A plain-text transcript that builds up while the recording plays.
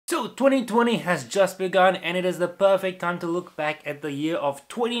So 2020 has just begun and it is the perfect time to look back at the year of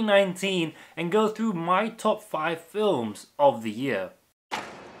 2019 and go through my top 5 films of the year.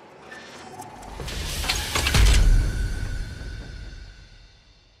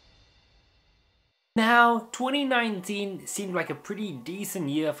 Now, 2019 seemed like a pretty decent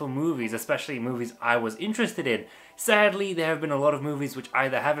year for movies, especially movies I was interested in. Sadly, there have been a lot of movies which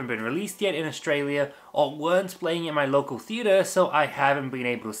either haven't been released yet in Australia or weren't playing in my local theatre, so I haven't been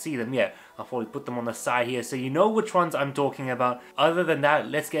able to see them yet. I'll probably put them on the side here so you know which ones I'm talking about. Other than that,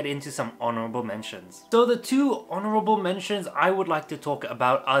 let's get into some honourable mentions. So the two honourable mentions I would like to talk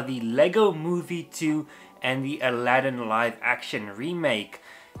about are the Lego Movie 2 and the Aladdin live action remake.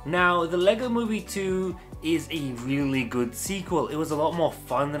 Now, the Lego Movie 2 is a really good sequel. It was a lot more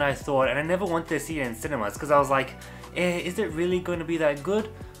fun than I thought, and I never wanted to see it in cinemas because I was like, is it really going to be that good?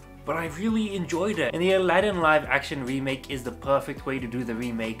 But I really enjoyed it. And the Aladdin live action remake is the perfect way to do the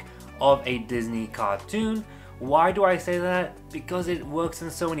remake of a Disney cartoon. Why do I say that? Because it works in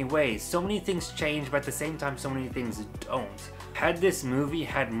so many ways. So many things change, but at the same time so many things don't. Had this movie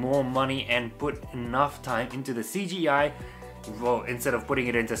had more money and put enough time into the CGI, well, instead of putting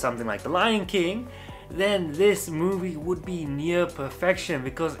it into something like The Lion King, then this movie would be near perfection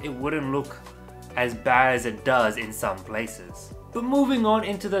because it wouldn't look as bad as it does in some places. But moving on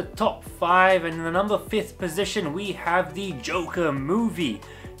into the top 5, and in the number 5th position we have the Joker movie.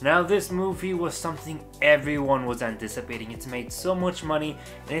 Now this movie was something everyone was anticipating. It's made so much money,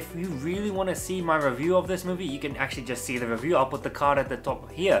 and if you really want to see my review of this movie, you can actually just see the review. I'll put the card at the top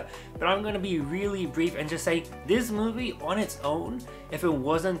here. But I'm going to be really brief and just say this movie on its own, if it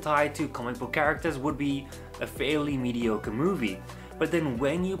wasn't tied to comic book characters, would be a fairly mediocre movie. But then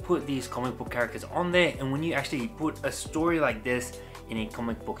when you put these comic book characters on there, and when you actually put a story like this in a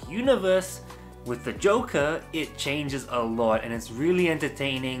comic book universe, with the Joker, it changes a lot and it's really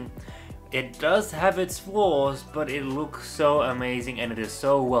entertaining. It does have its flaws, but it looks so amazing and it is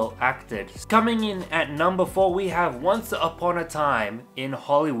so well acted. Coming in at number 4, we have Once Upon a Time in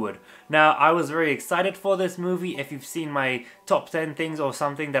Hollywood. Now, I was very excited for this movie. If you've seen my top 10 things or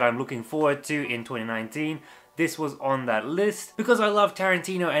something that I'm looking forward to in 2019, this was on that list because I love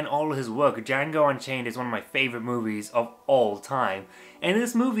Tarantino and all his work. Django Unchained is one of my favorite movies of all time. And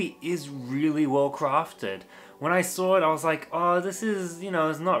this movie is really well crafted. When I saw it, I was like, oh, this is,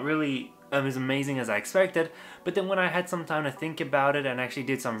 it's not really as amazing as I expected. But then when I had some time to think about it and actually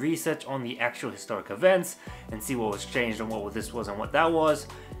did some research on the actual historic events and see what was changed and what this was and what that was,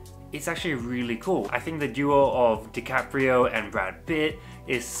 it's actually really cool. I think the duo of DiCaprio and Brad Pitt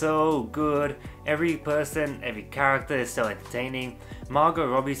is so good. Every person, every character is so entertaining. Margot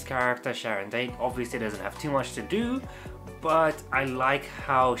Robbie's character, Sharon Tate, obviously doesn't have too much to do, but I like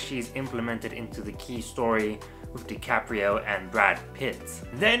how she's implemented into the key story with DiCaprio and Brad Pitt.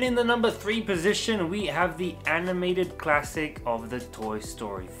 Then in the number 3 position, we have the animated classic of the Toy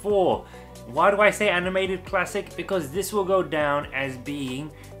Story 4. Why do I say animated classic? Because this will go down as being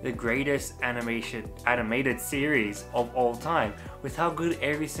the greatest animated series of all time. With how good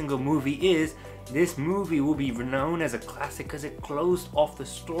every single movie is, this movie will be known as a classic because it closed off the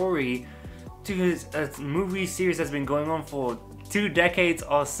story to a movie series that's been going on for 2 decades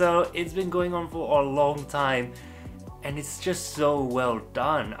or so. It's been going on for a long time and it's just so well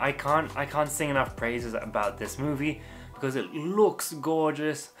done. I can't sing enough praises about this movie because it looks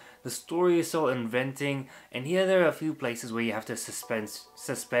gorgeous. The story is so inventing, and here there are a few places where you have to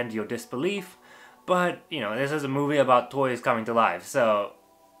suspend your disbelief, but this is a movie about toys coming to life, so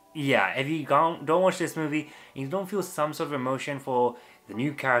yeah, if you don't watch this movie and you don't feel some sort of emotion for the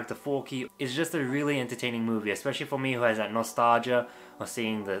new character Forky, it's just a really entertaining movie, especially for me who has that nostalgia of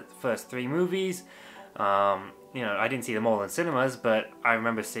seeing the first 3 movies. I didn't see them all in cinemas, but I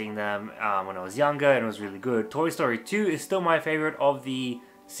remember seeing them when I was younger and it was really good. Toy Story 2 is still my favorite of the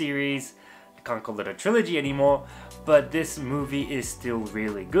series. I can't call it a trilogy anymore, but this movie is still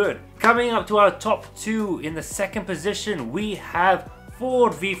really good. Coming up to our top 2, in the 2nd position we have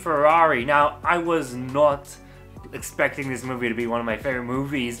Ford v Ferrari. Now, I was not expecting this movie to be one of my favorite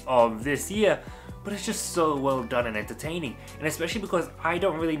movies of this year, but it's just so well done and entertaining, and especially because I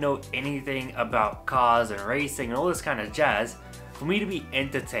don't really know anything about cars and racing and all this kind of jazz. For me to be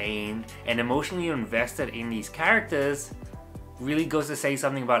entertained and emotionally invested in these characters really goes to say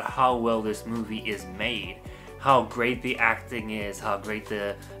something about how well this movie is made, how great the acting is, how great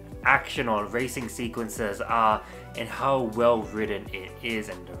the action or racing sequences are, and how well written it is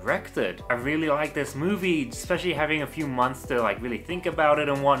and directed. I really like this movie, especially having a few months to really think about it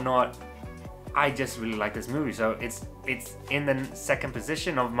and whatnot. I just really like this movie, so it's in the 2nd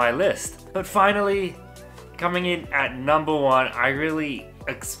position of my list. But finally, coming in at number 1, I really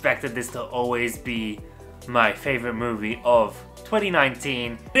expected this to always be my favorite movie of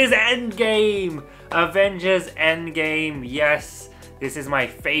 2019. It is Endgame! Avengers Endgame, yes! This is my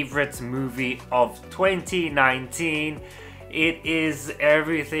favorite movie of 2019. It is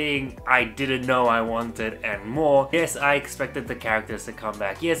everything I didn't know I wanted and more. Yes, I expected the characters to come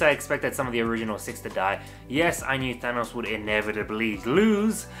back. Yes, I expected some of the original 6 to die. Yes, I knew Thanos would inevitably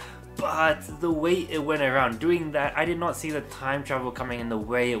lose. But the way it went around doing that, I did not see the time travel coming in the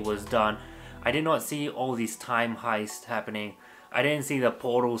way it was done. I did not see all these time heists happening. I didn't see the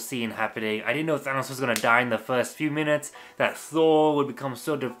portal scene happening. I didn't know Thanos was gonna die in the first few minutes. That Thor would become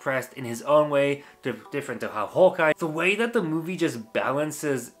so depressed in his own way, different to how Hawkeye. The way that the movie just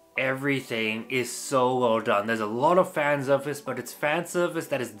balances everything is so well done. There's a lot of fan service, but it's fan service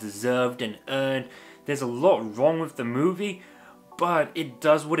that is deserved and earned. There's a lot wrong with the movie, but it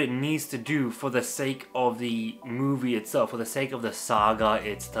does what it needs to do for the sake of the movie itself, for the sake of the saga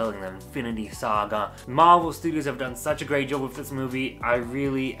it's telling, the Infinity Saga. Marvel Studios have done such a great job with this movie. I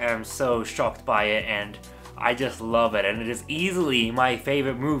really am so shocked by it, and I just love it, and it is easily my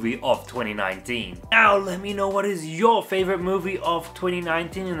favorite movie of 2019. Now let me know what is your favorite movie of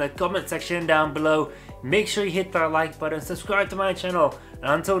 2019 in the comment section down below. Make sure you hit that like button, subscribe to my channel, and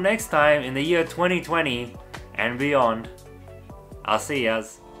until next time in the year 2020 and beyond, I'll see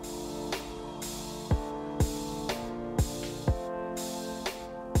yas.